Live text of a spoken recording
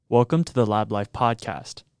Welcome to the Lab Life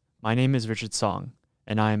podcast. My name is Richard Song,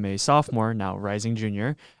 and I am a sophomore, now rising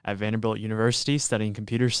junior, at Vanderbilt University studying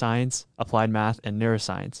computer science, applied math, and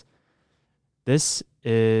neuroscience. This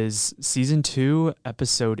is season 2,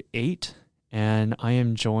 episode 8, and I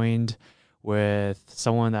am joined with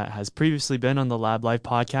someone that has previously been on the Lab Life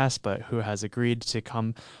podcast, but who has agreed to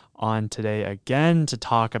come on today again to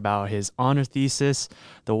talk about his honor thesis,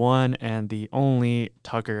 the one and the only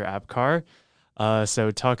Tucker Apgar. So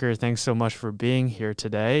Tucker, thanks so much for being here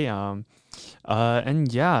today. So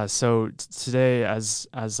today, as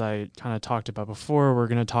I kind of talked about before, we're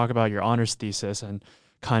going to talk about your honors thesis and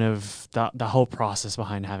kind of the whole process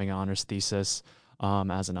behind having an honors thesis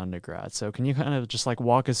as an undergrad. So can you kind of just like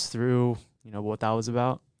walk us through, what that was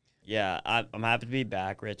about? Yeah, I'm happy to be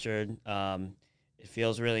back, Richard. It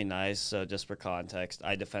feels really nice. So just for context,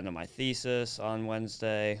 I defended my thesis on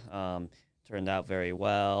Wednesday. Turned out very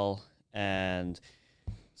well. And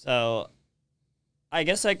so I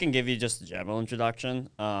guess I can give you just a general introduction.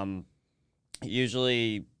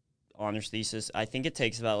 Usually honors thesis, I think it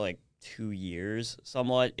takes about like 2 years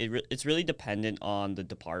somewhat. It's really dependent on the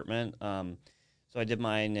department. So I did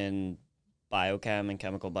mine in biochem and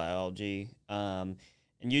chemical biology. And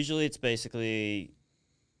usually it's basically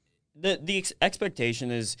the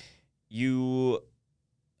expectation is you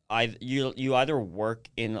either work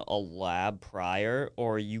in a lab prior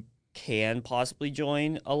or you can possibly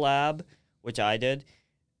join a lab, which I did,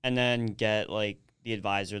 and then get like the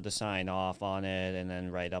advisor to sign off on it and then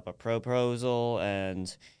write up a proposal.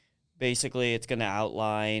 And basically it's going to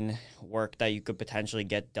outline work that you could potentially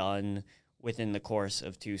get done within the course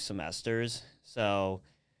of 2 semesters. So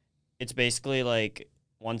it's basically like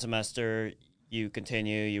one semester you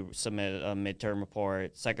continue, you submit a midterm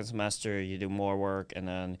report. Second semester you do more work, and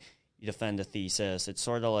then you defend a thesis. It's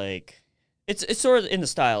sort of like it's sort of in the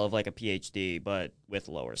style of like a PhD, but with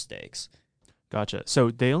lower stakes. Gotcha.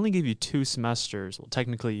 So they only give you 2 semesters. Well,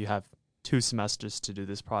 technically you have 2 semesters to do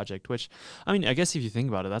this project, which, I mean, I guess if you think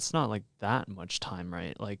about it, that's not like that much time,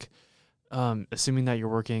 right? Like, assuming that you're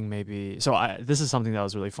working maybe, this is something that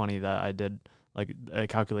was really funny that I did, like a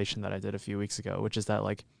calculation that I did a few weeks ago, which is that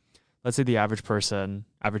like, let's say the average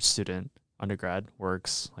student, undergrad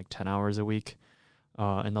works like 10 hours a week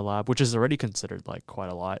in the lab, which is already considered like quite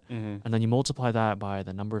a lot. Mm-hmm. And then you multiply that by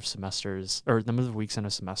the number of semesters or number of weeks in a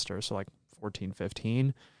semester. So like 14,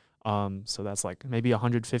 15. So that's like maybe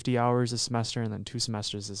 150 hours a semester, and then 2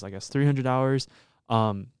 semesters is, I guess, 300 hours.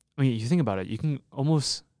 I mean, you think about it, you can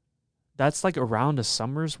almost, that's like around a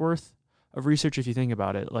summer's worth of research if you think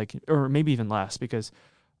about it, like, or maybe even less, because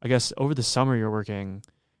I guess over the summer you're working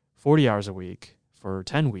 40 hours a week for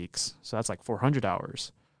 10 weeks. So that's like 400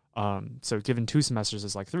 hours. So given 2 semesters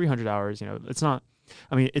is like 300 hours, it's not,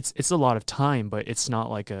 I mean, it's a lot of time, but it's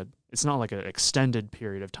not like an extended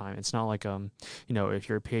period of time. It's not like, if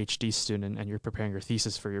you're a PhD student and you're preparing your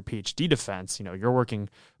thesis for your PhD defense, you're working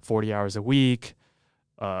 40 hours a week,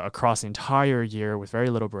 across the entire year with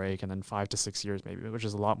very little break, and then 5 to 6 years maybe, which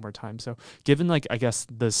is a lot more time. So given like, I guess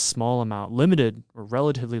the small amount, limited or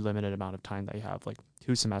relatively limited amount of time that you have, like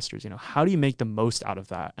 2 semesters, how do you make the most out of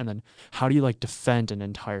that? And then how do you like defend an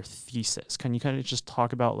entire thesis? Can you kind of just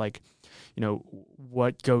talk about like,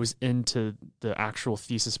 what goes into the actual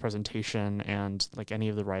thesis presentation and like any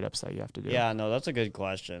of the write-ups that you have to do? Yeah, no, that's a good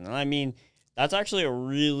question. And I mean, that's actually a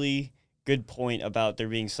really good point about there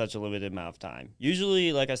being such a limited amount of time.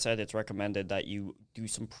 Usually, like I said, it's recommended that you do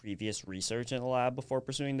some previous research in a lab before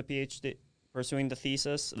pursuing the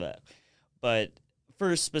thesis. But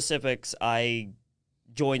for specifics, I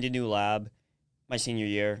joined a new lab my senior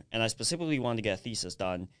year, and I specifically wanted to get a thesis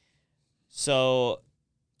done. So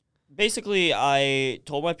basically, I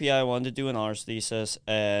told my PI I wanted to do an honors thesis,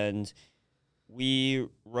 and we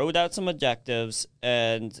wrote out some objectives,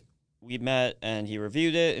 and we met, and he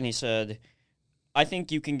reviewed it, and he said, I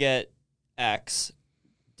think you can get X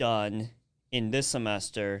done in this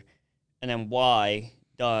semester, and then Y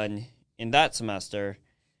done in that semester.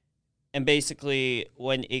 And basically,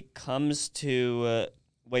 when it comes to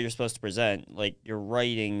what you're supposed to present, like you're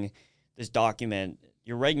writing this document,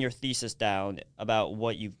 you're writing your thesis down about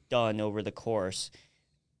what you've done over the course.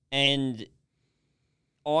 And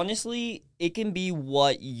honestly, it can be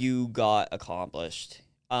what you got accomplished.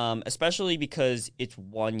 Especially because it's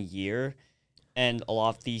 1 year, and a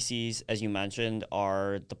lot of theses, as you mentioned,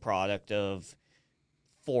 are the product of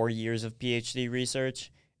 4 years of PhD research.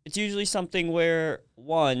 It's usually something where,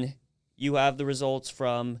 one, you have the results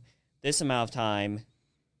from this amount of time,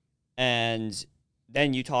 and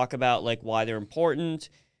then you talk about like why they're important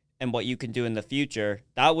and what you can do in the future.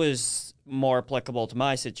 That was more applicable to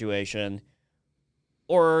my situation.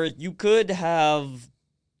 Or you could have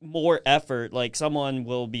more effort. Like someone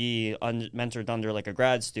will be mentored under like a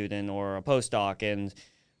grad student or a postdoc, and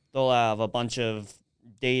they'll have a bunch of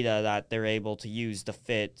data that they're able to use to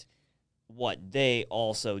fit what they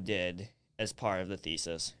also did as part of the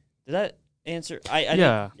thesis. Did that answer? I think,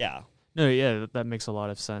 Yeah. yeah. No, yeah, that makes a lot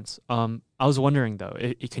of sense. I was wondering though,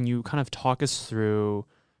 can you kind of talk us through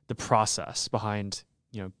the process behind,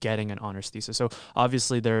 getting an honors thesis? So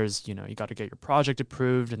obviously there's, you got to get your project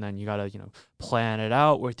approved, and then you got to, plan it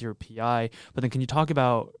out with your PI. But then can you talk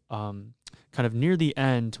about kind of near the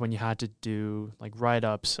end when you had to do like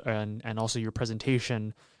write-ups and also your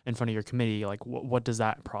presentation in front of your committee, like what does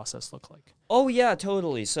that process look like? Oh yeah,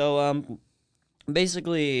 totally. So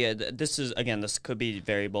basically, this could be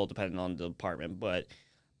variable depending on the department, but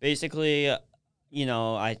basically,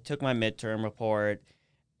 I took my midterm report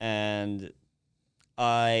and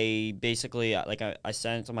I basically I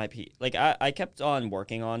sent it to my I kept on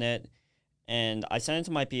working on it, and I sent it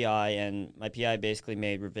to my PI, and my PI basically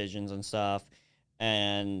made revisions and stuff,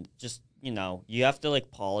 and just you have to like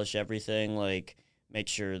polish everything, like make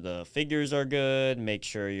sure the figures are good, make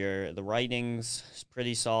sure the writing's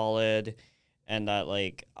pretty solid, and that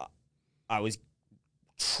I was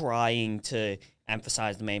trying to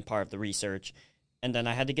emphasize the main part of the research, and then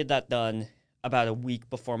I had to get that done about a week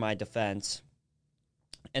before my defense.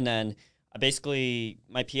 And then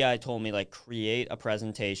my PI told me like create a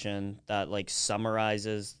presentation that like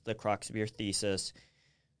summarizes the crux of your thesis.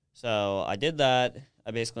 So I did that.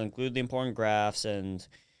 I basically included the important graphs, and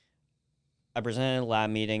I presented in a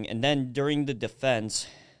lab meeting. And then during the defense,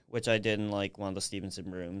 which I did in like one of the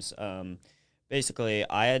Stevenson rooms, basically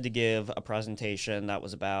I had to give a presentation that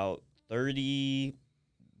was about 30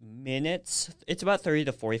 minutes. It's about 30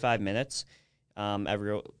 to 45 minutes.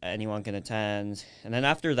 Anyone can attend. And then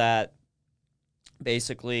after that,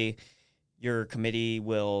 basically, your committee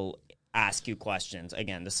will ask you questions.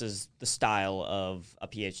 Again, this is the style of a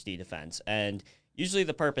PhD defense. And usually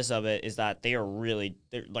the purpose of it is that they're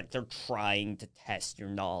trying to test your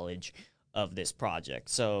knowledge of this project.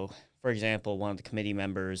 So, for example, one of the committee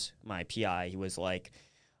members, my PI, he was like,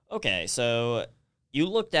 okay, so you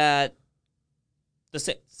looked at the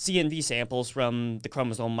CNV samples from the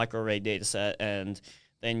chromosome microarray dataset, and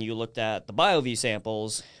then you looked at the BioView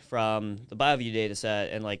samples from the BioView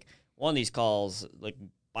dataset, and like one of these calls, like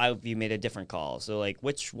BioView made a different call. So like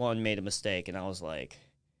which one made a mistake? And I was like,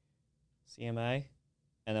 CMA?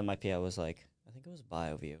 And then my PI was like, I think it was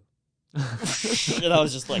BioView. And I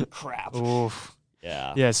was just like, crap. Oof.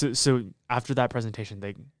 Yeah. Yeah. So after that presentation,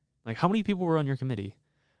 how many people were on your committee?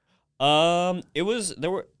 There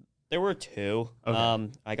were two.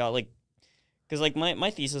 Okay. I got because like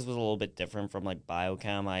my thesis was a little bit different from like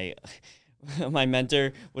biochem. My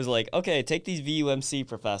mentor was like, okay, take these VUMC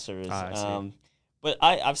professors. I see. But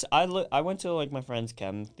I went to like my friend's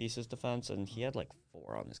chem thesis defense, and he had like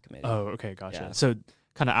 4 on his committee. Oh, okay, gotcha. Yeah. So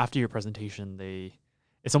kind of after your presentation,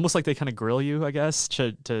 it's almost like they kind of grill you, I guess,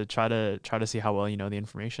 to try to see how well you know the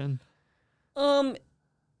information.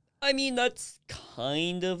 I mean, that's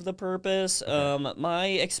kind of the purpose. Okay. My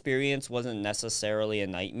experience wasn't necessarily a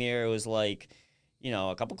nightmare. It was like,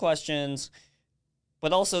 a couple questions,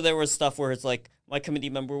 but also there was stuff where it's like my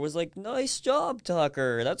committee member was like, "Nice job,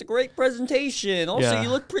 Tucker. That's a great presentation. Also, you Yeah.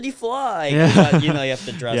 look pretty fly." Yeah. 'Cause, you have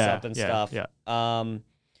to dress Yeah. up and Yeah. stuff. Yeah.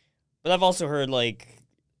 But I've also heard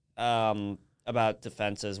about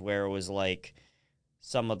defenses where it was like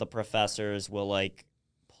some of the professors will like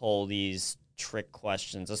pull these trick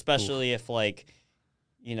questions, especially Oof. if one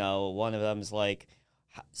of them is like,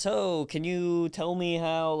 so can you tell me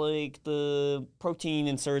how like the protein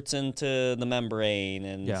inserts into the membrane,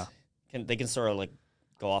 and Yeah. they can sort of like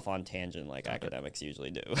go off on tangent like Got it. academics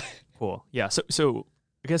usually do. Cool. Yeah. So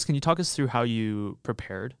I guess can you talk us through how you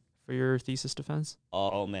prepared for your thesis defense?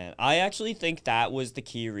 Oh man, I actually think that was the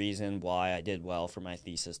key reason why I did well for my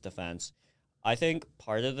thesis defense. I think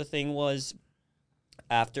part of the thing was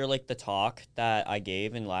after like the talk that I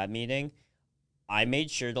gave in lab meeting, I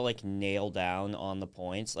made sure to like nail down on the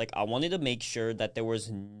points. Like I wanted to make sure that there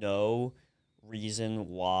was no reason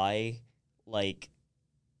why like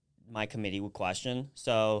my committee would question.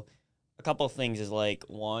 So a couple of things is like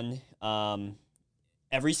one,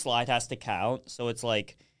 every slide has to count. So it's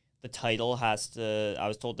like I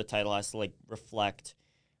was told the title has to like reflect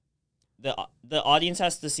the audience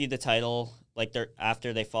has to see the title like they're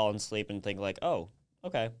after they fall asleep and think like, oh,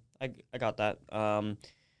 okay, I got that.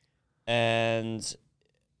 And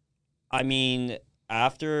I mean,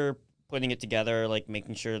 after putting it together, like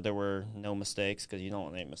making sure there were no mistakes, because you don't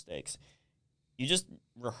want any mistakes, you just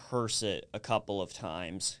rehearse it a couple of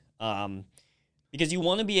times. Because you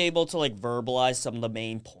want to be able to like verbalize some of the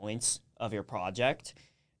main points of your project.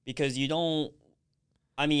 because you don't.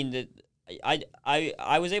 I mean,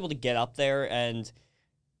 I was able to get up there and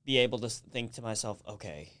be able to think to myself,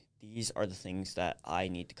 okay, these are the things that I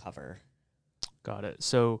need to cover. Got it.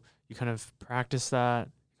 So you kind of practice that,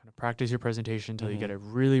 kind of practice your presentation until you Mm-hmm. get it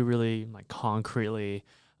really, really like concretely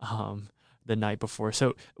um, the night before.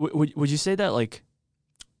 So would you say that like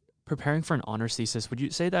preparing for an honors thesis, would you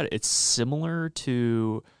say that it's similar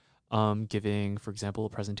to giving, for example, a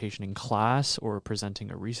presentation in class or presenting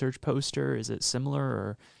a research poster? Is it similar,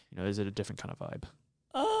 or is it a different kind of vibe?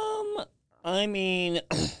 I mean,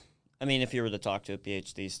 I mean, if you were to talk to a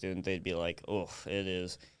PhD student, they'd be like, "Oh, it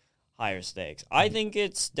is higher stakes." I Mhm. think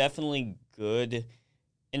it's definitely good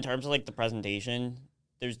in terms of like the presentation.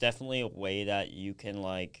 There's definitely a way that you can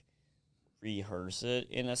like rehearse it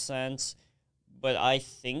in a sense, but I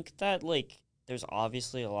think that like there's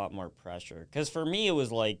obviously a lot more pressure because for me it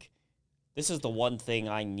was like this is the one thing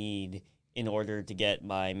I need in order to get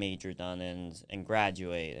my major done and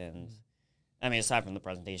graduate. And I mean, aside from the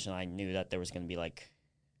presentation, I knew that there was going to be like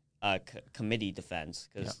a committee defense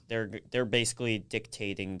Yeah. because they're basically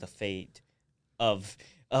dictating the fate of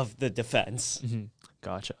of the defense. Hmm.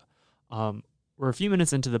 Gotcha. We're a few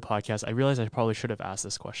minutes into the podcast. I realize I probably should have asked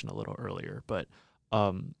this question a little earlier, but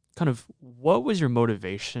kind of what was your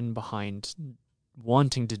motivation behind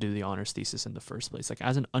wanting to do the honors thesis in the first place? Like,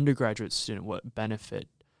 as an undergraduate student, what benefit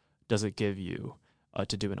does it give you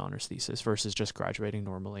to do an honors thesis versus just graduating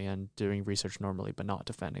normally and doing research normally, but not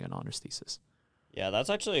defending an honors thesis? Yeah, that's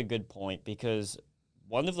actually a good point because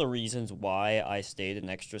one of the reasons why I stayed an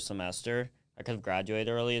extra semester, I could have graduated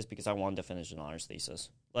early, is because I wanted to finish an honors thesis.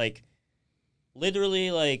 Like,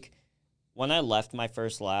 literally, like, when I left my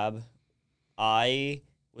first lab, I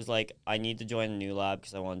was like, I need to join a new lab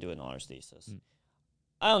because I want to do an honors thesis. Mm.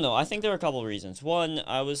 I don't know. I think there were a couple of reasons. One,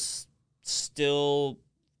 still,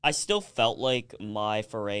 I still felt like my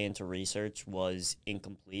foray into research was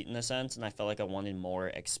incomplete in a sense, and I felt like I wanted more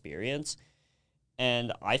experience.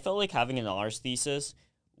 And I felt like having an honors thesis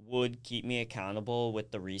would keep me accountable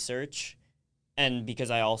with the research. And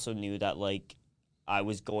because I also knew that, like, I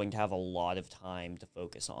was going to have a lot of time to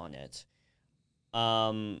focus on it.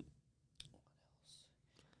 Um,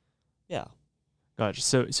 yeah. Gotcha.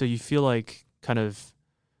 So you feel like kind of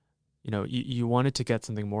you wanted to get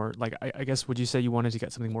something more like I guess would you say you wanted to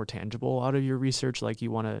get something more tangible out of your research? Like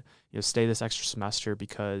you want to stay this extra semester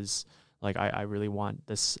because like I really want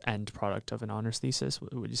this end product of an honors thesis.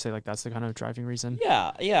 Would you say like that's the kind of driving reason?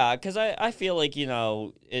 Yeah, because I feel like,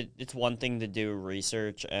 it's one thing to do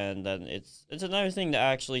research, and then it's another thing to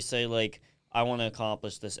actually say, like, I want to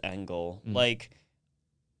accomplish this end goal. Mm. Like,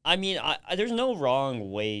 I mean, there's no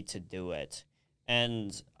wrong way to do it.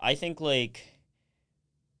 And I think, like,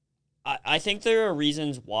 I think there are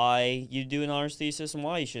reasons why you do an honors thesis and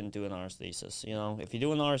why you shouldn't do an honors thesis. If you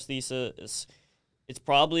do an honors thesis, it's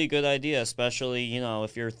probably a good idea, especially,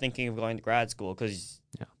 if you're thinking of going to grad school, because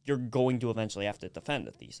Yeah. you're going to eventually have to defend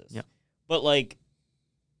the thesis. Yeah. But, like,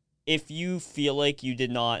 if you feel like you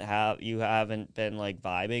haven't been, like,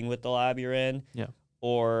 vibing with the lab you're in, Yeah.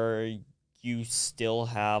 or you still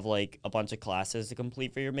have, like, a bunch of classes to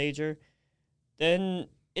complete for your major, then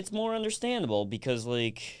it's more understandable because,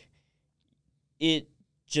 like, it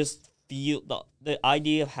just the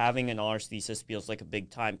idea of having an honors thesis feels like a big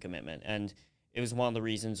time commitment, and it was one of the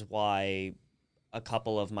reasons why a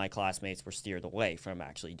couple of my classmates were steered away from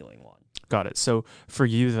actually doing one. Got it. So for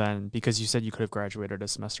you then, because you said you could have graduated a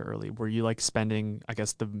semester early, were you like spending, I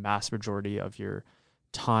guess, the vast majority of your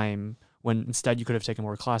time when instead you could have taken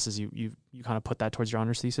more classes, you kind of put that towards your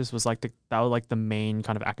honors thesis? Was like that was like the main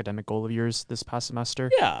kind of academic goal of yours this past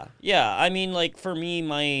semester? Yeah. I mean, like, for me,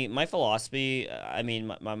 my philosophy. I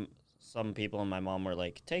mean, some people and my mom were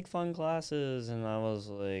like, take fun classes, and I was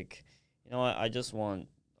like, you know what? I just want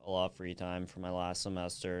a lot of free time for my last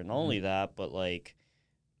semester. Not Mhm. only that, but like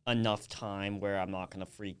enough time where I'm not gonna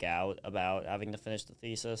freak out about having to finish the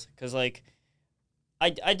thesis. Because, like, I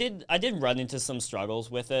did run into some struggles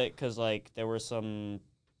with it because, like, there were some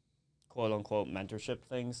quote unquote mentorship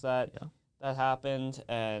things Yeah. that happened,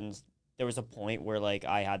 and there was a point where, like,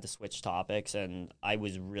 I had to switch topics, and I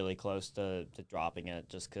was really close to dropping it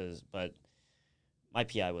just because. But my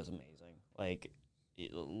PI was amazing. Like,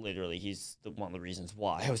 literally, he's one of the reasons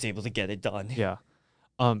why I was able to get it done. Yeah.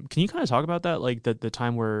 Can you kind of talk about that, like the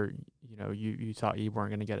time where you thought you weren't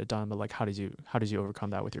going to get it done, but like how did you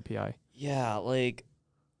overcome that with your PI? Yeah, like,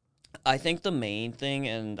 I think the main thing,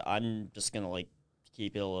 and I'm just gonna, like,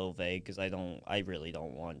 keep it a little vague because I really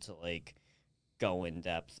don't want to, like, go in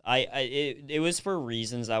depth. It was for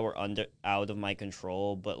reasons that were out of my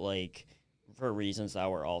control, but, like, for reasons that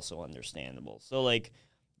were also understandable. So, like,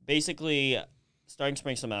 basically, starting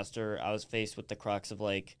spring semester, I was faced with the crux of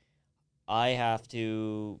like, I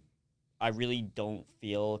really don't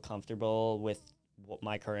feel comfortable with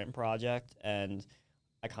my current project, and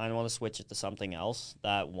I kind of want to switch it to something else.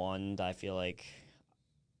 That I feel like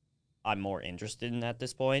I'm more interested in at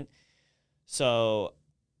this point. So,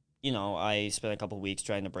 I spent a couple weeks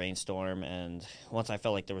trying to brainstorm, and once I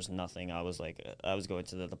felt like there was nothing, I was going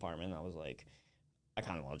to the department, and I was like, I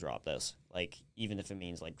kind of want to drop this, like, even if it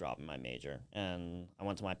means, like, dropping my major. And I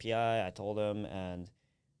went to my PI, I told him, and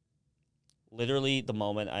literally the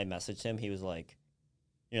moment I messaged him, he was like,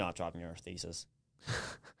 "You're not dropping your thesis."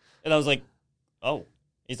 And I was like, "Oh."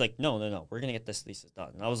 He's like, "No, no, no, we're going to get this thesis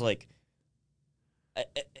done." And I was like,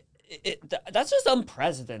 that's just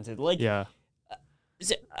unprecedented. Like, Yeah.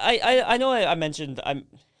 I know I mentioned I'm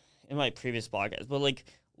in my previous podcast, but like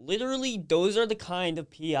literally those are the kind of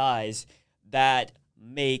PIs that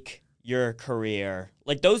make your career.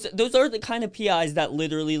 Like those are the kind of PIs that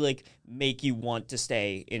literally like make you want to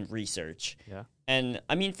stay in research. Yeah. And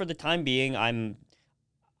I mean, for the time being, I'm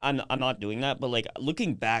not doing that, but like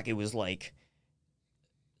looking back, it was like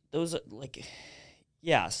those like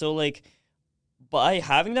yeah, so like by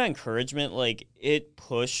having that encouragement, like it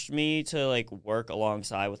pushed me to like work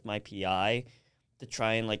alongside with my PI to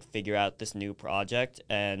try and like figure out this new project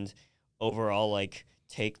and overall like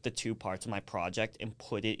take the two parts of my project and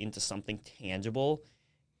put it into something tangible.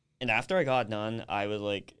 And after I got done, I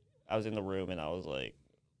was in the room and I was like,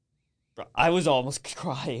 I was almost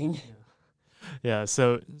crying. Yeah,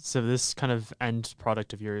 so this kind of end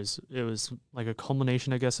product of yours, it was like a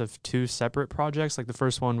culmination, I guess, of two separate projects. Like the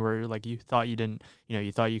first one where like you thought you didn't,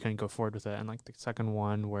 you thought you couldn't go forward with it, and like the second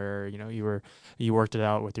one where you worked it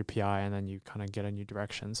out with your PI, and then you kind of get a new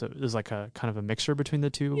direction. So it was like a kind of a mixture between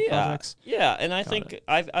the two projects. Yeah, and I Got think it.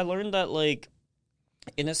 I learned that like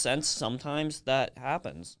in a sense sometimes that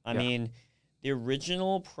happens. I Yeah. mean, the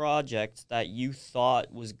original project that you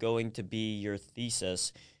thought was going to be your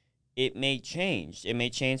thesis, it may change. It may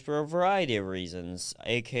change for a variety of reasons,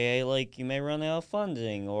 aka like you may run out of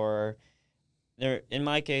funding, or there in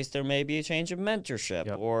my case there may be a change of mentorship,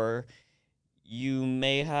 Yep. or you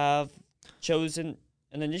may have chosen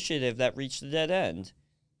an initiative that reached a dead end.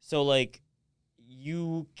 So like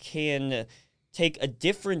you can take a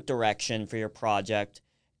different direction for your project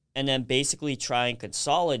and then basically try and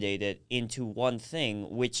consolidate it into one thing,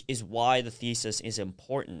 which is why the thesis is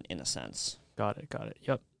important in a sense. Got it. Got it.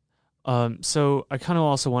 Yep. So I kind of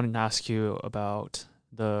also wanted to ask you about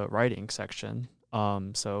the writing section.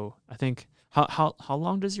 So I think how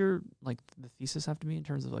long does your like the thesis have to be in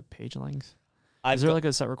terms of like page length? Is I've there got like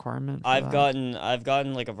a set requirement for that? I've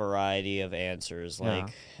gotten like a variety of answers. Yeah.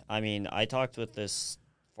 Like, I mean, I talked with this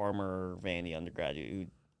former Vandy undergraduate who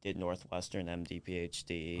did Northwestern MD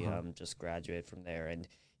PhD, Uh-huh. just graduated from there, and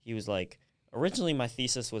he was like, originally my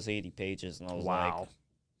thesis was 80 pages, and I was like, Wow.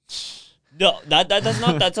 no,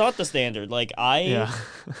 that's not the standard. Like I Yeah.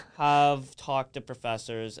 have talked to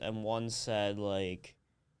professors, and one said like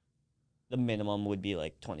the minimum would be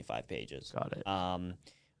like 25 pages. Got it.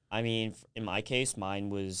 I mean, in my case, mine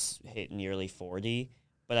was hit nearly 40.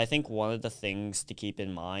 But I think one of the things to keep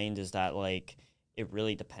in mind is that, like, it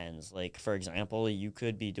really depends. Like, for example, you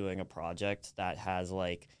could be doing a project that has,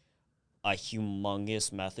 like, a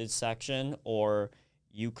humongous methods section, or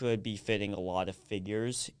you could be fitting a lot of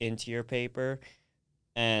figures into your paper.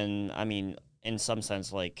 And, I mean, in some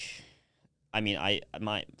sense, like, I mean,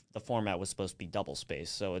 the format was supposed to be double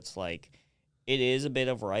spaced, so it's like it is a bit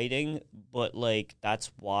of writing, but like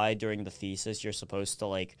that's why during the thesis you're supposed to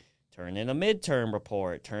like turn in a midterm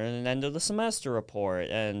report, turn in an end of the semester report,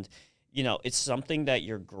 and it's something that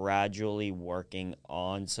you're gradually working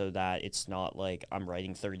on so that it's not like I'm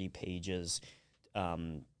writing 30 pages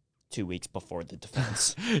 2 weeks before the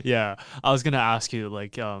defense. Yeah. I was gonna ask you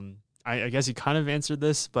like I guess you kind of answered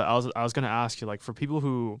this, but I was gonna ask you like for people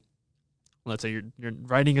who let's say your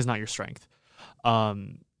writing is not your strength.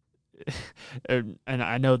 Um and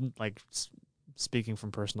I know like speaking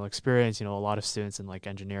from personal experience, a lot of students in like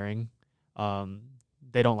engineering, um,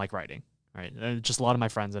 they don't like writing, right? And just a lot of my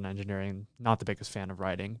friends in engineering, not the biggest fan of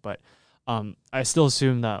writing, but I still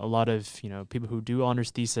assume that a lot of people who do honors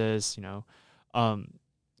thesis, um,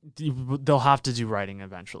 they'll have to do writing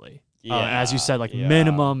eventually. As you Yeah, said, like yeah.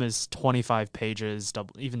 minimum is 25 pages,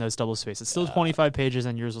 double, even though it's double space, it's still Yeah. 25 pages,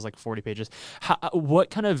 and yours was like 40 pages. What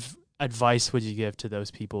kind of advice would you give to those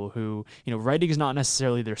people who, writing is not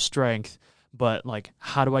necessarily their strength, but like,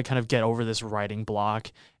 how do I kind of get over this writing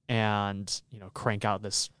block and, crank out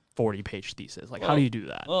this 40-page thesis? Like, how do Well, you do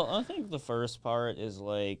that? well, I think the first part is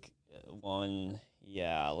like one.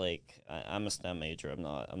 Yeah, like I'm a STEM major. I'm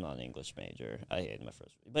not an English major. I hated my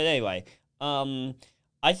first. But anyway,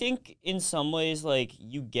 I think in some ways, like,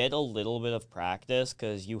 you get a little bit of practice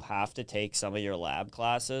because you have to take some of your lab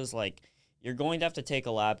classes. Like, you're going to have to take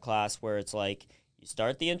a lab class where it's like you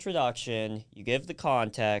start the introduction, you give the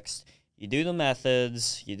context, you do the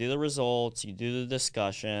methods, you do the results, you do the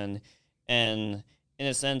discussion, and in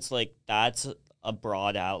a sense, like, that's a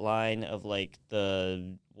broad outline of like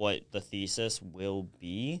the what the thesis will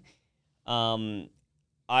be. Um,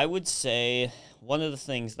 I would say one of the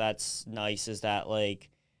things that's nice is that like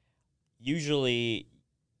usually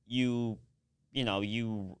you you know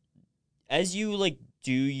you as you like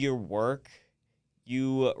do your work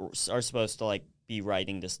you are supposed to like be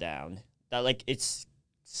writing this down that like it's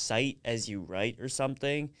cite as you write or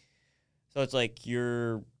something, so it's like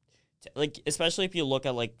you're like especially if you look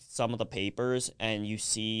at like some of the papers and you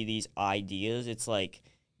see these ideas, it's like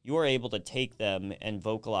you are able to take them and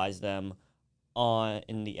vocalize them on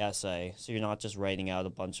in the essay, so you're not just writing out a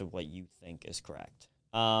bunch of what you think is correct.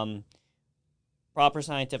 Proper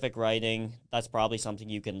scientific writing, that's probably something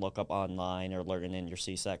you can look up online or learn in your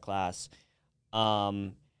CSET class.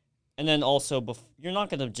 Um, and then also, you're not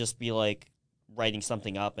going to just be like writing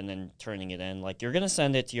something up and then turning it in. Like, you're going to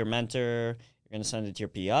send it to your mentor, you're going to send it to your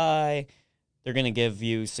PI. They're going to give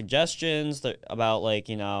you suggestions about, like,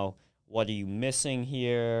 what are you missing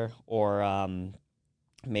here? Or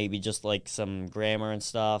maybe just like some grammar and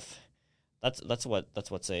stuff. That's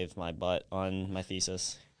what saved my butt on my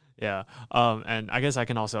thesis. Yeah. And I guess I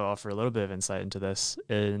can also offer a little bit of insight into this.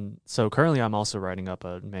 And so currently I'm also writing up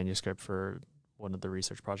a manuscript for one of the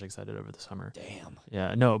research projects I did over the summer. Damn.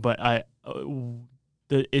 Yeah, no, but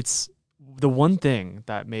it's the one thing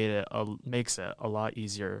that makes it a lot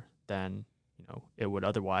easier than, it would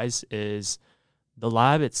otherwise is the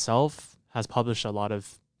lab itself has published a lot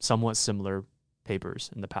of somewhat similar papers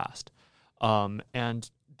in the past.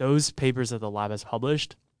 And those papers that the lab has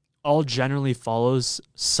published all generally follows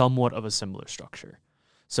somewhat of a similar structure.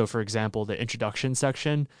 So, for example, the introduction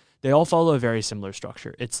section, they all follow a very similar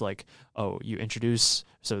structure. It's like, oh, you introduce.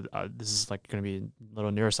 So this is like going to be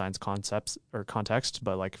little neuroscience concepts or context,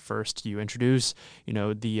 but like first you introduce,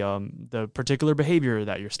 the particular behavior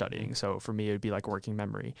that you're studying. So for me, it would be like working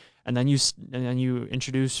memory, and then you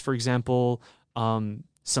introduce, for example,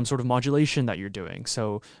 some sort of modulation that you're doing.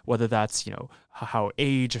 So whether that's how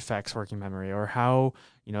age affects working memory, or how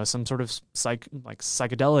some sort of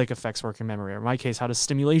psychedelic affects working memory, or in my case, how does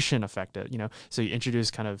stimulation affect it? So you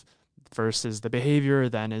introduce kind of first is the behavior,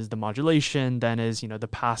 then is the modulation, then is the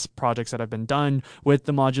past projects that have been done with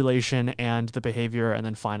the modulation and the behavior, and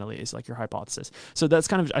then finally is like your hypothesis. So that's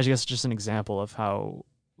kind of, I guess, just an example of how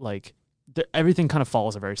like everything kind of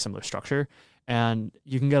follows a very similar structure, and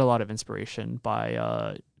you can get a lot of inspiration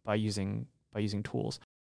by using tools.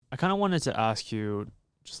 I kind of wanted to ask you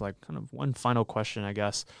just like kind of one final question, I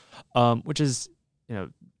guess, which is,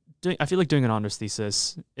 I feel like doing an honors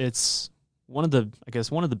thesis, it's one of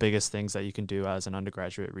the biggest things that you can do as an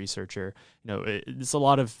undergraduate researcher. It's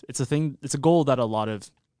a goal that a lot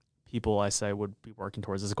of people, I say, would be working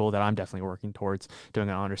towards. It's a goal that I'm definitely working towards, doing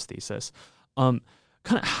an honors thesis. Kind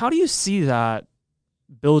of how do you see that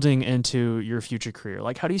building into your future career?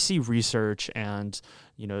 Like, how do you see research and,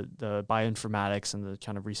 the bioinformatics and the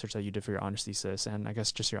kind of research that you did for your honors thesis, and I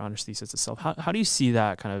guess just your honors thesis itself, how do you see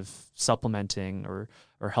that kind of supplementing or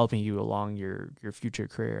helping you along your future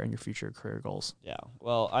career and your future career goals? Yeah.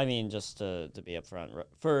 Well, I mean, just to be upfront,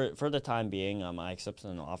 for the time being, I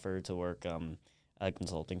accepted an offer to work at a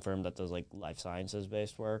consulting firm that does like life sciences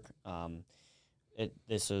based work.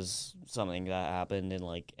 This was something that happened in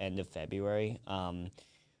like end of February.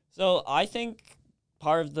 So I think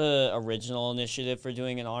part of the original initiative for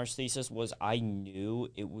doing an honors thesis was I knew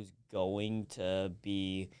it was going to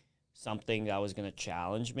be something that was going to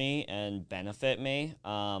challenge me and benefit me.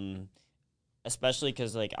 Especially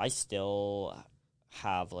because like I still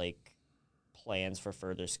have like plans for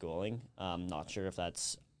further schooling. Not sure if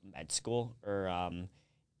that's med school or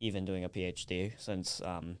even doing a PhD, since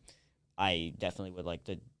I definitely would like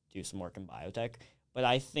to do some work in biotech. But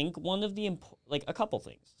I think one of the like a couple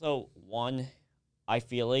things. So one, I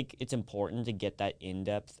feel like it's important to get that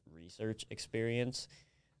in-depth research experience,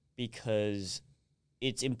 because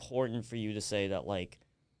it's important for you to say that like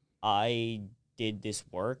I did this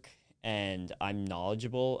work and I'm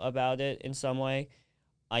knowledgeable about it in some way.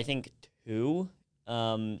 I think two,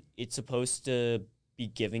 it's supposed to be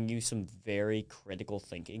giving you some very critical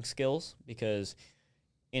thinking skills, because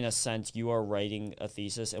in a sense, you are writing a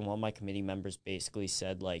thesis, and one of my committee members basically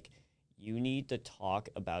said, like, you need to talk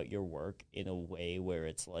about your work in a way where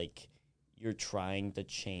it's like you're trying to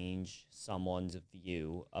change someone's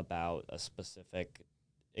view about a specific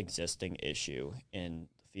existing issue in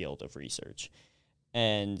the field of research.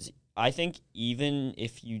 And I think even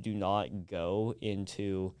if you do not go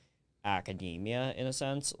into academia in a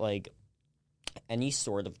sense, like any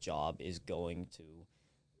sort of job is going to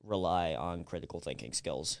rely on critical thinking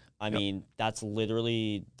skills. I mean, that's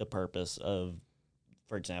literally the purpose of,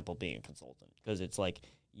 for example, being a consultant, because it's like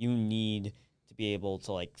you need to be able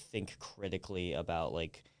to like think critically about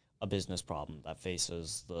like a business problem that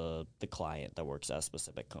faces the client that works at a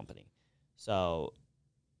specific company. So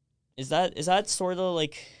is that sort of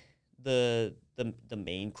like the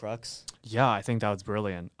main crux? Yeah, I think that was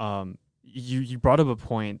brilliant. You brought up a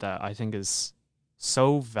point that I think is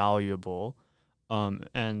so valuable,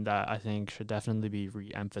 and that I think should definitely be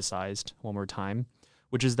re-emphasized one more time,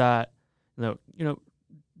 which is that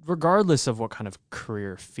regardless of what kind of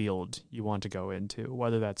career field you want to go into,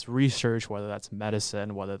 whether that's research, whether that's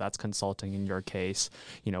medicine, whether that's consulting in your case,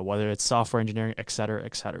 whether it's software engineering, et cetera,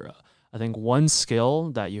 et cetera. I think one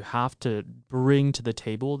skill that you have to bring to the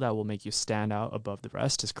table that will make you stand out above the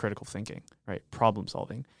rest is critical thinking, right? Problem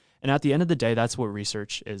solving. And at the end of the day, that's what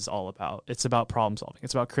research is all about. It's about problem solving.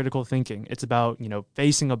 It's about critical thinking. It's about,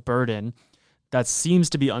 facing a burden that seems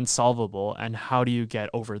to be unsolvable, and how do you get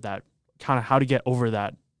over that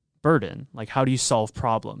burden? Like, how do you solve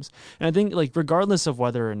problems? And I think, like, regardless of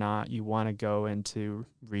whether or not you want to go into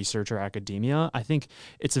research or academia, I think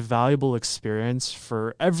it's a valuable experience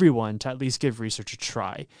for everyone to at least give research a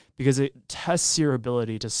try, because it tests your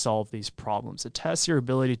ability to solve these problems. It tests your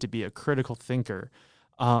ability to be a critical thinker,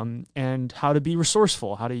 and how to be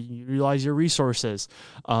resourceful, how to utilize your resources,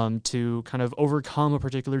 to kind of overcome a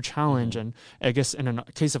particular challenge. And I guess in a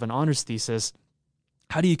case of an honors thesis,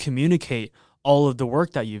 how do you communicate all of the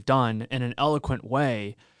work that you've done in an eloquent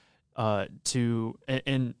way, in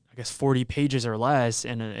I guess 40 pages or less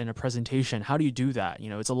in a presentation? How do you do that?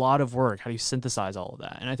 It's a lot of work. How do you synthesize all of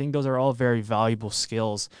that? And I think those are all very valuable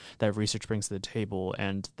skills that research brings to the table,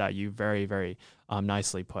 and that you very, very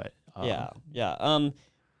nicely put. Yeah.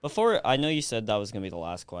 Before, I know you said that was going to be the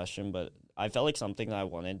last question, but I felt like something that I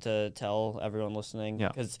wanted to tell everyone listening,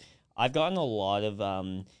 because I've gotten a lot of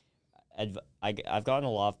I've gotten a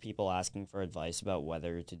lot of people asking for advice about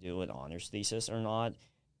whether to do an honors thesis or not.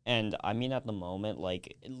 And I mean, at the moment,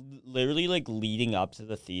 like literally like leading up to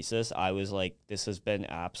the thesis, I was like, this has been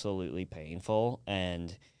absolutely painful,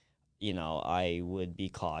 and I would be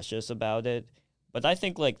cautious about it. But I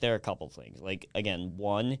think like there are a couple things. Like, again,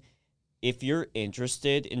 one, if you're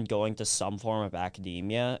interested in going to some form of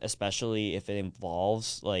academia, especially if it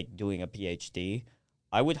involves like doing a PhD,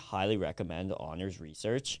 I would highly recommend honors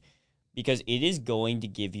research, because it is going to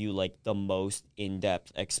give you like the most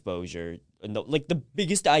in-depth exposure and like the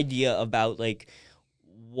biggest idea about like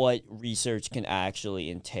what research can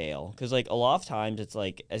actually entail. Because like a lot of times it's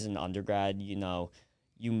like, as an undergrad,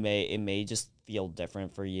 it may just feel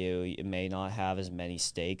different for you. It may not have as many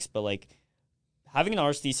stakes, but like having an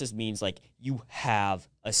honors thesis means like you have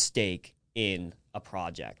a stake in a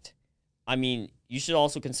project. I mean, you should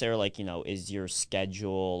also consider like, is your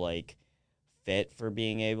schedule like fit for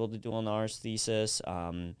being able to do an honors thesis?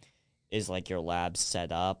 Is like your lab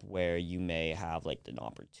set up where you may have like an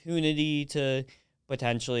opportunity to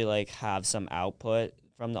potentially like have some output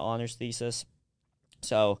from the honors thesis?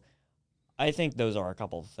 So I think those are a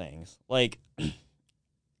couple of things. Like,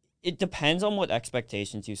 it depends on what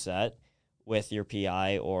expectations you set with your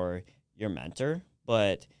PI or your mentor,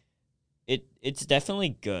 but it's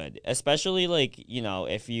definitely good, especially like,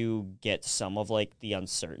 if you get some of like the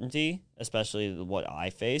uncertainty, especially what I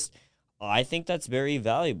faced. I think that's very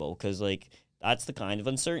valuable, because like that's the kind of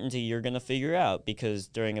uncertainty you're going to figure out,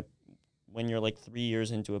 because when you're like 3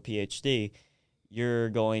 years into a PhD, you're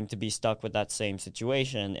going to be stuck with that same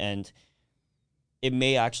situation, and it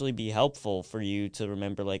may actually be helpful for you to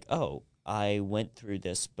remember like, oh, I went through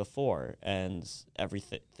this before and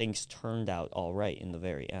things turned out all right in the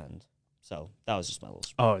very end. So that was just my little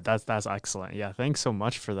spiel. Oh, that's excellent. Yeah, thanks so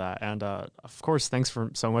much for that. And of course, thanks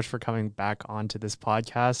so much for coming back onto this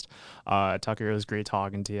podcast. Tucker, it was great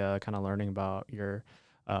talking to you, kind of learning about your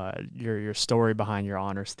story behind your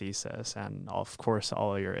honors thesis, and of course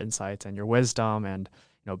all of your insights and your wisdom. And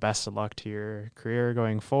best of luck to your career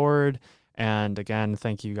going forward. And again,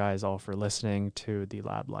 thank you guys all for listening to the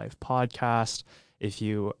Lab Life podcast. If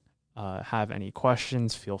you have any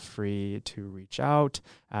questions, feel free to reach out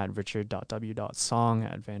at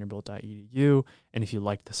richard.w.song@vanderbilt.edu. And if you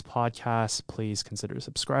like this podcast, please consider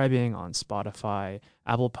subscribing on Spotify,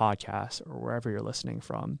 Apple Podcasts, or wherever you're listening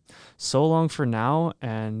from. So long for now,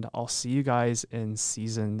 and I'll see you guys in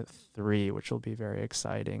season 3, which will be very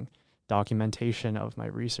exciting documentation of my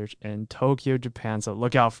research in Tokyo, Japan. So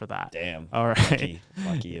look out for that. Damn. All right.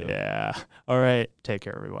 Lucky you. Yeah. All right. Take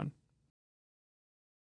care, everyone.